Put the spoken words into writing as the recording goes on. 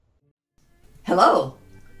Hello,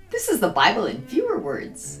 this is the Bible in fewer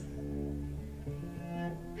words.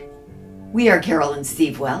 We are Carol and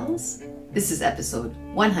Steve Wells. This is episode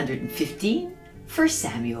 115, 1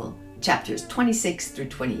 Samuel, chapters 26 through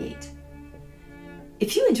 28.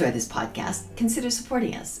 If you enjoy this podcast, consider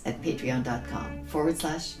supporting us at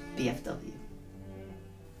patreon.com/BFW.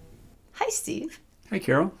 Hi, Steve. Hi,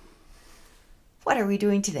 Carol. What are we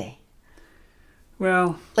doing today?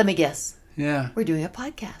 Well, Let me guess. yeah. We're doing a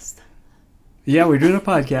podcast. Yeah, we're doing a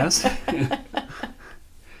podcast.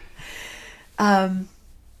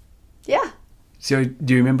 Yeah. So,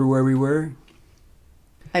 do you remember where we were?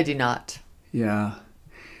 I do not. Yeah.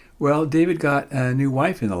 Well, David got a new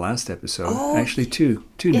wife in the last episode. Oh, Actually, two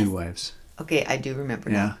yes. new wives. Okay, I do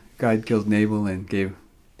remember Yeah. now. God killed Nabal and gave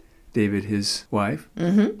David his wife.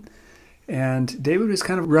 Mm-hmm. And David was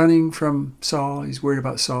kind of running from Saul. He's worried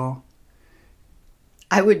about Saul.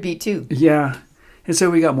 I would be too. Yeah. And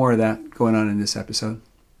so we got more of that going on in this episode.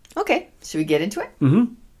 Okay, should we get into it?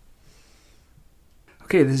 Mm-hmm.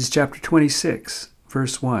 Okay, this is chapter 26,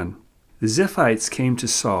 verse 1. The Ziphites came to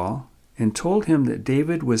Saul and told him that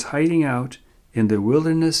David was hiding out in the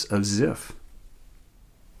wilderness of Ziph.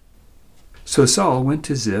 So Saul went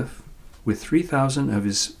to Ziph with 3,000 of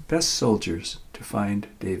his best soldiers to find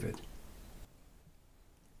David.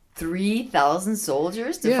 3,000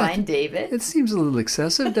 soldiers to find David? It seems a little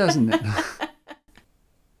excessive, doesn't it?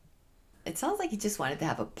 It sounds like he just wanted to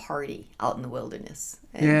have a party out in the wilderness.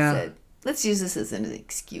 And Yeah. said, let's use this as an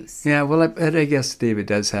excuse. Yeah, well, I guess David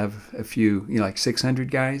does have a few, like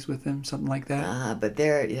 600 guys with him, something like that. But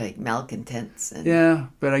they're like malcontents. And... Yeah,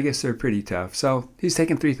 but I guess they're pretty tough. So he's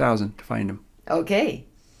taking 3,000 to find him. Okay.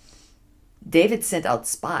 David sent out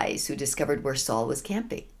spies who discovered where Saul was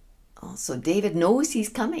camping. Oh, so David knows he's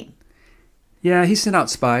coming. Yeah, he sent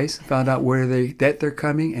out spies, found out that they're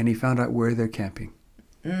coming, and he found out where they're camping.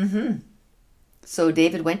 Mm-hmm. So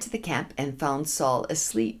David went to the camp and found Saul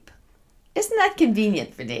asleep. Isn't that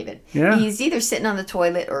convenient for David? Yeah. He's either sitting on the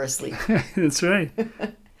toilet or asleep. That's right.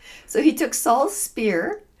 So he took Saul's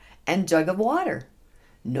spear and jug of water.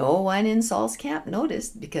 No one in Saul's camp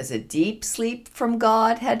noticed because a deep sleep from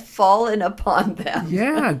God had fallen upon them.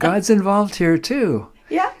 Yeah, God's involved here too.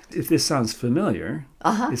 Yeah. If this sounds familiar,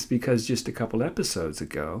 it's because just a couple episodes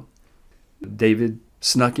ago, David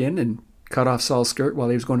snuck in and cut off Saul's skirt while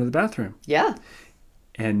he was going to the bathroom. Yeah.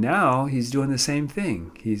 And now he's doing the same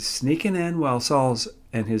thing. He's sneaking in while Saul's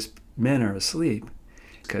and his men are asleep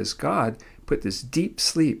because God put this deep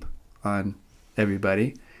sleep on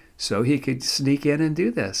everybody so he could sneak in and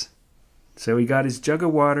do this. So he got his jug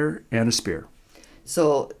of water and a spear.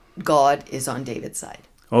 So God is on David's side.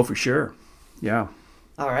 Oh, for sure. Yeah.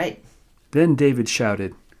 All right. Then David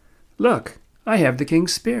shouted, "Look, I have the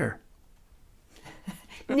king's spear."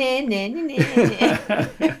 Nah, nah, nah,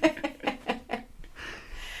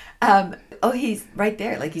 nah. He's right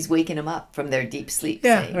there, like he's waking him up from their deep sleep.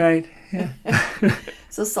 Yeah, saying. right. Yeah.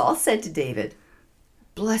 So Saul said to David,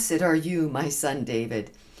 "Blessed are you, my son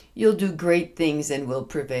David. You'll do great things and will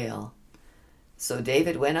prevail." So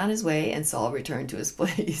David went on his way and Saul returned to his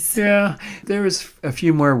place. Yeah, there was a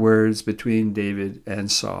few more words between David and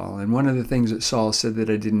Saul. And one of the things that Saul said that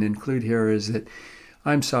I didn't include here is that,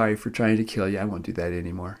 "I'm sorry for trying to kill you. I won't do that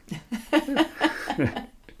anymore."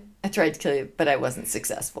 I tried to kill you, but I wasn't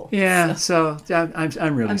successful. Yeah, so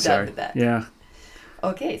I'm really sorry. Done with that. Yeah.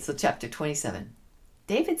 Okay, so chapter 27.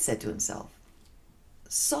 David said to himself,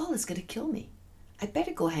 "Saul is going to kill me. I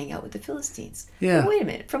better go hang out with the Philistines." Yeah. But wait a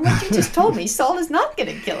minute. From what you just told me, Saul is not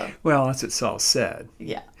going to kill him. Well, that's what Saul said.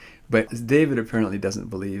 Yeah. But David apparently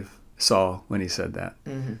doesn't believe Saul when he said that.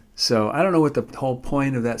 Mm-hmm. So I don't know what the whole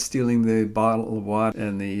point of that stealing the bottle of water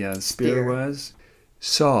and the spear was.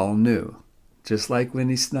 Saul knew, just like when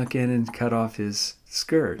he snuck in and cut off his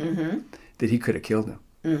skirt, that he could have killed him.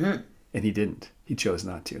 Mm-hmm. And he didn't. He chose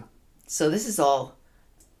not to. So this is all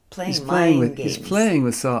games. He's playing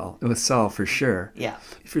with Saul for sure. Yeah.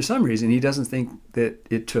 For some reason, he doesn't think that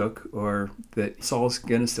it took or that Saul's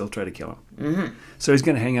going to still try to kill him. Mm-hmm. So he's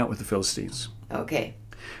going to hang out with the Philistines. Okay.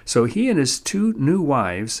 So he and his two new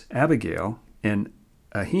wives, Abigail and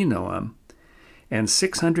Ahinoam, and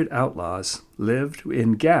 600 outlaws lived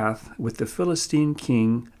in Gath with the Philistine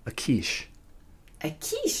king Achish.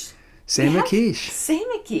 Achish? Same Achish.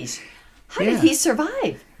 Same Achish. How did he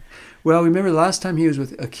survive? Well, remember the last time he was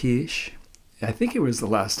with Achish, I think it was the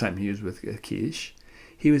last time he was with Achish,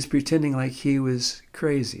 he was pretending like he was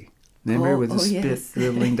crazy. Remember, with the spit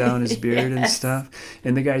dribbling down his beard and stuff?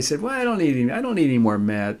 And the guy said, "Well, I don't need any more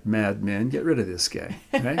mad men. Get rid of this guy."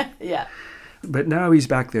 Right? Yeah. But now he's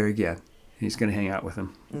back there again. He's going to hang out with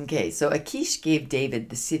him. Okay, so Achish gave David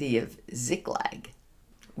the city of Ziklag.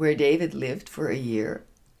 where David lived for a year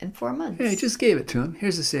and 4 months. Yeah, he just gave it to him.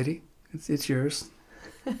 Here's the city. It's yours.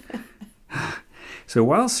 So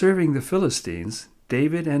while serving the Philistines,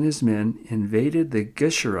 David and his men invaded the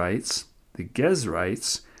Geshurites, the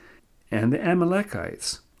Gezrites, and the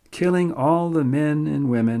Amalekites, killing all the men and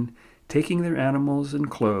women, taking their animals and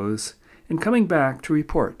clothes, and coming back to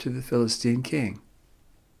report to the Philistine king.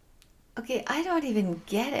 Okay, I don't even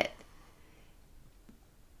get it.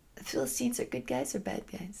 The Philistines are good guys or bad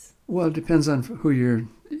guys? Well, it depends on who you're...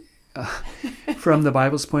 from the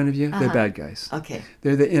Bible's point of view, they're bad guys. Okay.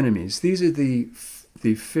 They're the enemies. These are the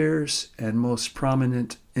fierce and most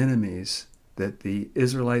prominent enemies that the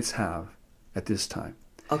Israelites have at this time.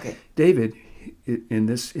 Okay. David, in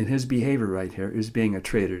his behavior right here, is being a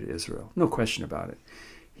traitor to Israel. No question about it.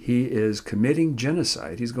 He is committing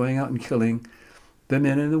genocide. He's going out and killing the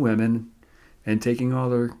men and the women and taking all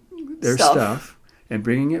their stuff and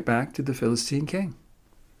bringing it back to the Philistine king.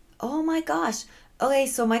 Oh my gosh. Okay,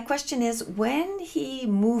 so my question is, when he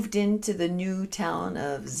moved into the new town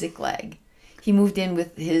of Ziklag, he moved in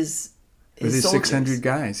with his soldiers. 600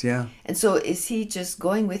 guys, yeah. And so is he just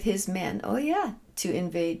going with his men? Oh yeah, to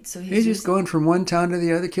invade. So he's just going from one town to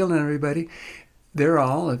the other, killing everybody. They're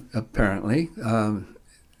all apparently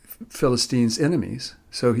Philistines' enemies.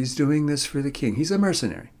 So he's doing this for the king. He's a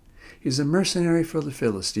mercenary. He's a mercenary for the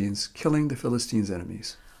Philistines, killing the Philistines'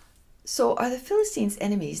 enemies. So are the Philistines'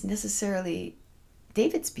 enemies necessarily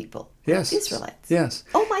David's people? Yes. Israelites? Yes.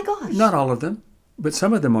 Oh my gosh. Not all of them, but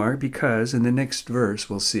some of them are, because in the next verse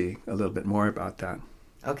we'll see a little bit more about that.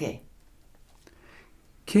 Okay.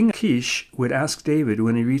 King Achish would ask David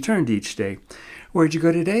when he returned each day, "Where'd you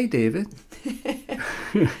go today, David?"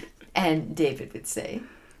 And David would say,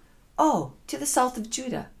 "Oh, to the south of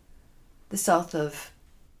Judah, the south of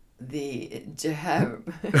the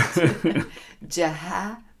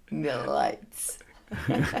Jahamites."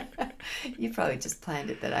 You probably just planned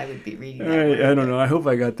it that I would be reading that. I don't know. I hope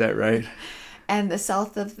I got that right. And the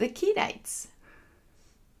south of the Kenites.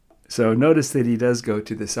 So notice that he does go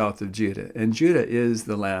to the south of Judah. And Judah is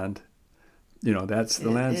the land. You know, that's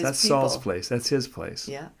the land. That's people. Saul's place. That's his place.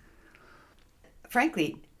 Yeah.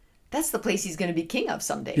 Frankly, that's the place he's going to be king of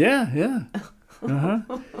someday. Yeah.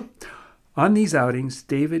 Uh-huh. On these outings,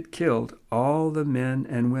 David killed all the men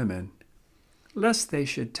and women, lest they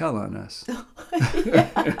should tell on us.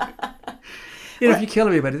 If you kill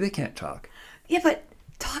everybody, they can't talk. Yeah, but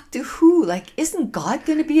talk to who? Like, isn't God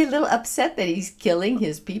going to be a little upset that he's killing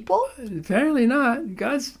his people? Apparently not.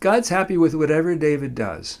 God's happy with whatever David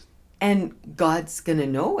does. And God's going to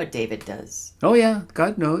know what David does. Oh, yeah,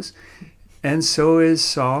 God knows. And so is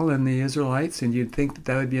Saul and the Israelites, and you'd think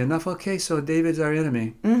that would be enough. Okay, so David's our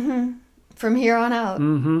enemy. Mm-hmm. From here on out,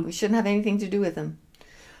 mm-hmm. We shouldn't have anything to do with him.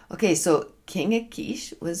 Okay, so King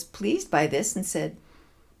Achish was pleased by this and said,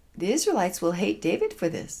 "The Israelites will hate David for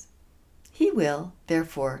this. He will,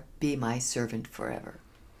 therefore, be my servant forever."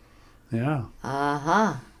 Yeah.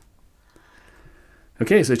 Uh-huh.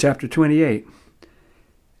 Okay, so chapter 28.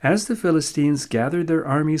 As the Philistines gathered their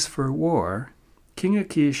armies for war, King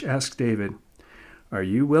Achish asked David, "Are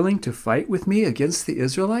you willing to fight with me against the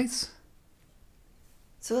Israelites?"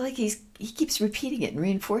 So like he keeps repeating it and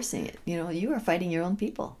reinforcing it. You know, you are fighting your own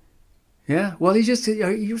people. Yeah, well, you just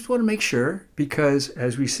want to make sure, because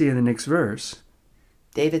as we see in the next verse,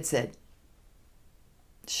 David said,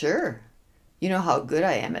 "Sure, you know how good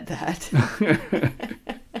I am at that."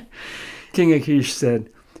 King Achish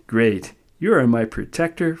said, "Great, you are my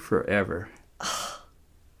protector forever."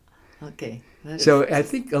 Okay. So I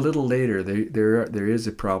think a little later there is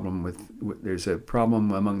a problem there's a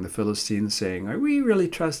problem among the Philistines saying, "Are we really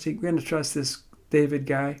trusting? We're going to trust this David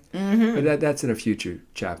guy?" Mm-hmm. But that's in a future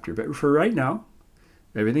chapter. But for right now,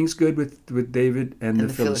 everything's good with David and the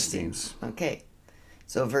Philistines. Okay.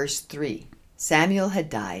 So verse 3. Samuel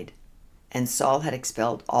had died, and Saul had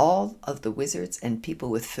expelled all of the wizards and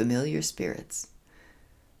people with familiar spirits.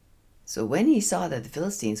 So when he saw that the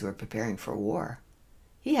Philistines were preparing for war,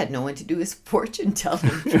 he had no one to do his fortune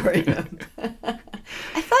telling for him.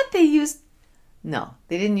 I thought they used... No,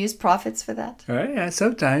 they didn't use prophets for that? All right, yeah,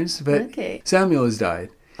 sometimes, but okay. Samuel has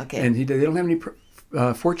died. Okay. And they don't have any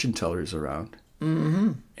fortune tellers around.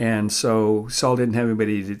 Mm-hmm. And so Saul didn't have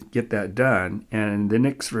anybody to get that done. And the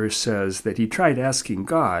next verse says that he tried asking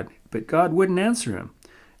God, but God wouldn't answer him.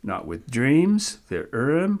 Not with dreams, the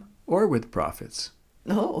Urim, or with prophets.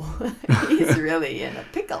 No, he's really in a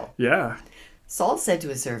pickle. Yeah. Saul said to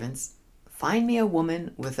his servants, "Find me a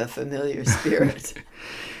woman with a familiar spirit."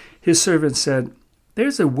 His servants said,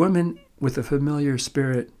 "There's a woman with a familiar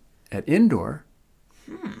spirit at Endor."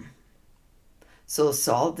 So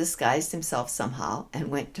Saul disguised himself somehow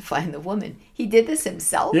and went to find the woman. He did this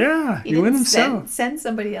himself? Yeah, he went himself. Send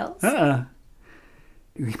somebody else?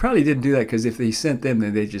 He probably didn't do that because if he sent them,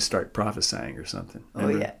 then they'd just start prophesying or something.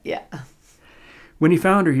 Remember? Oh, yeah. When he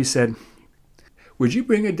found her, he said, "Would you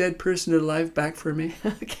bring a dead person to life back for me?"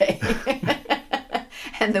 Okay.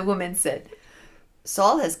 And the woman said,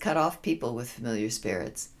 "Saul has cut off people with familiar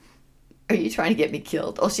spirits. Are you trying to get me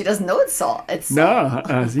killed?" Oh, she doesn't know it's Saul. It's Saul.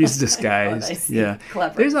 No, he's disguised. Yeah.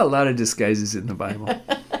 Clever. There's a lot of disguises in the Bible.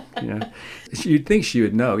 Yeah. You'd think she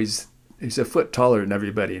would know. He's a foot taller than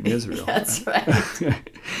everybody in Israel. That's right.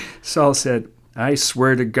 Saul said, "I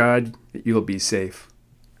swear to God that you'll be safe."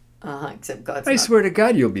 Except God's I swear to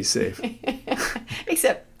God you'll be safe.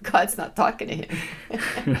 Except God's not talking to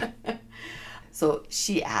him. So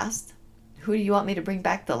she asked, "Who do you want me to bring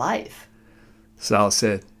back to life?" Saul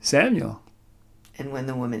said, "Samuel." And when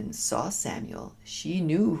the woman saw Samuel, she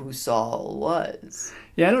knew who Saul was.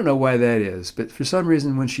 Yeah, I don't know why that is, but for some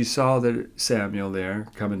reason when she saw that Samuel there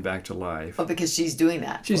coming back to life. Oh, because she's doing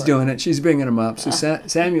that. She's doing it. She's bringing him up. So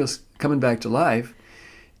Samuel's coming back to life.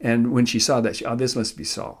 And when she saw that, this must be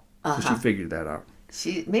Saul. So she figured that out.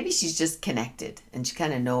 Maybe she's just connected and she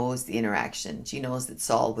kind of knows the interaction. She knows that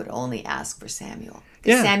Saul would only ask for Samuel.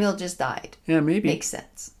 Because Samuel just died. Yeah, maybe. Makes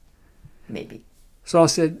sense. Maybe. Saul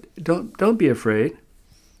said, don't be afraid.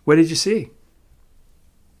 What did you see?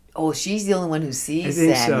 Oh, she's the only one who sees I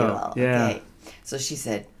think Samuel. So. Yeah. Okay. So she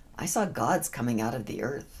said, "I saw gods coming out of the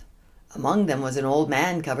earth. Among them was an old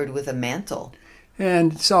man covered with a mantle."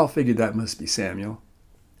 And Saul figured that must be Samuel.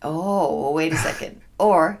 Oh, well, wait a second.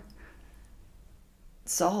 Or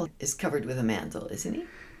Saul is covered with a mantle, isn't he?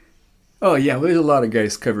 Oh, yeah, well, there's a lot of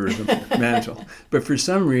guys covered with a mantle. But for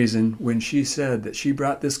some reason, when she said that she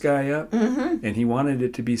brought this guy up, and he wanted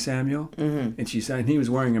it to be Samuel, and she said he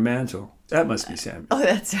was wearing a mantle, that must be Samuel. Oh,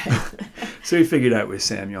 that's right. So he figured out it was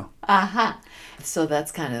Samuel. So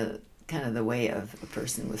that's kind of the way of a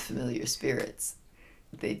person with familiar spirits.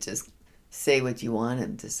 They just say what you want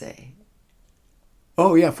them to say.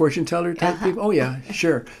 Oh, yeah, fortune teller type people? Oh, yeah,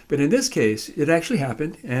 sure. But in this case, it actually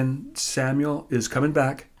happened, and Samuel is coming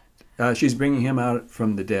back. She's bringing him out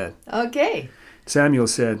from the dead. Okay. Samuel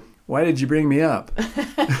said, "Why did you bring me up?"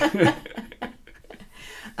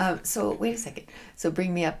 So wait a second. So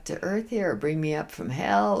bring me up to earth here, or bring me up from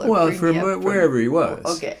hell? Or well, from wherever he was.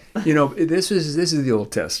 Okay. You know, this is the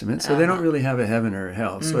Old Testament, so they don't really have a heaven or a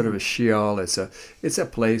hell. It's sort of a Sheol. It's a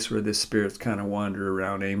place where the spirits kind of wander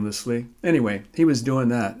around aimlessly. Anyway, he was doing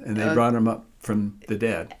that, and they brought him up from the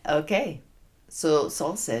dead. Okay. So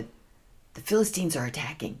Saul said, "The Philistines are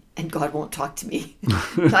attacking, and God won't talk to me,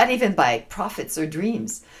 not even by prophets or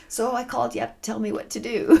dreams. So I called you up to tell me what to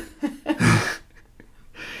do."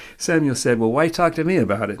 Samuel said, "Well, why talk to me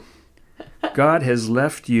about it? God has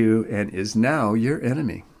left you and is now your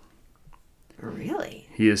enemy. Really?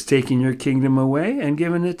 He has taken your kingdom away and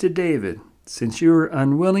given it to David, since you were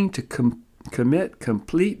unwilling to commit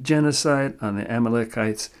complete genocide on the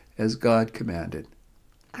Amalekites as God commanded."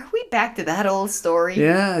 Are we back to that old story?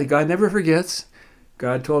 Yeah, God never forgets.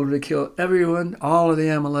 God told him to kill everyone, all of the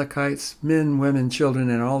Amalekites, men, women, children,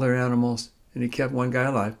 and all their animals, and he kept one guy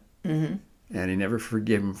alive. Mm-hmm. And he never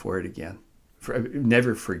forgave him for it again.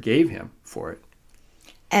 Never forgave him for it.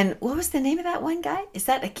 And what was the name of that one guy? Is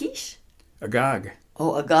that Achish? Agag.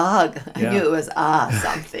 Oh, Agag. I knew it was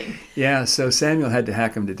something. Yeah, so Samuel had to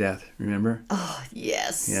hack him to death, remember? Oh,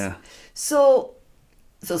 yes. Yeah. So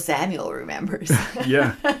Samuel remembers.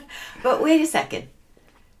 Yeah. But wait a second.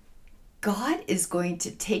 God is going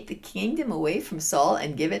to take the kingdom away from Saul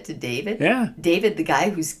and give it to David? Yeah. David, the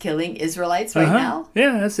guy who's killing Israelites right now?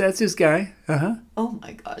 Yeah, that's his guy. Oh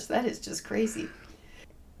my gosh, that is just crazy.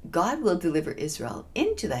 God will deliver Israel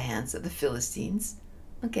into the hands of the Philistines.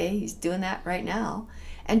 Okay, he's doing that right now.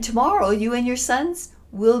 And tomorrow you and your sons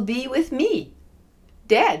will be with me,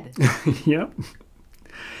 dead. Yep.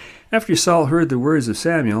 After Saul heard the words of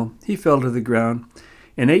Samuel, he fell to the ground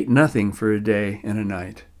and ate nothing for a day and a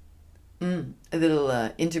night. A little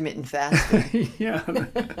intermittent fasting. Yeah.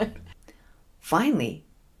 Finally,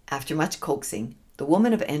 after much coaxing, the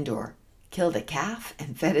woman of Endor killed a calf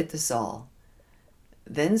and fed it to Saul.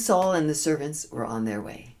 Then Saul and the servants were on their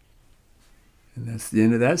way. And that's the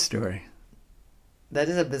end of that story. That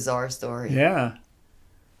is a bizarre story. Yeah.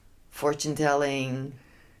 Fortune telling.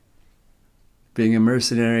 Being a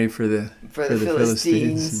mercenary for the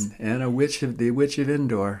Philistines. And the witch of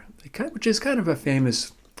Endor, which is kind of a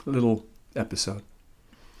famous little episode.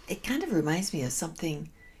 It kind of reminds me of something,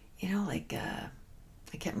 like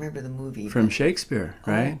I can't remember the movie. From Shakespeare,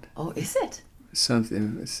 right? Oh, is it?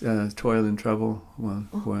 Something, Toil and Trouble.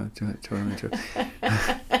 Toil and Trouble.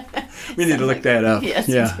 We need to look that up. Yes,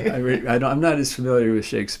 yeah. I'm not as familiar with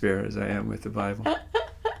Shakespeare as I am with the Bible.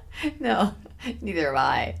 No, neither am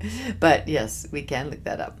I. But yes, we can look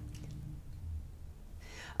that up.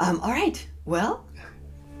 All right. Well,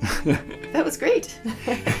 that was great.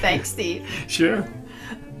 Thanks, Steve. Sure.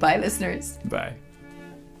 Bye, listeners. Bye.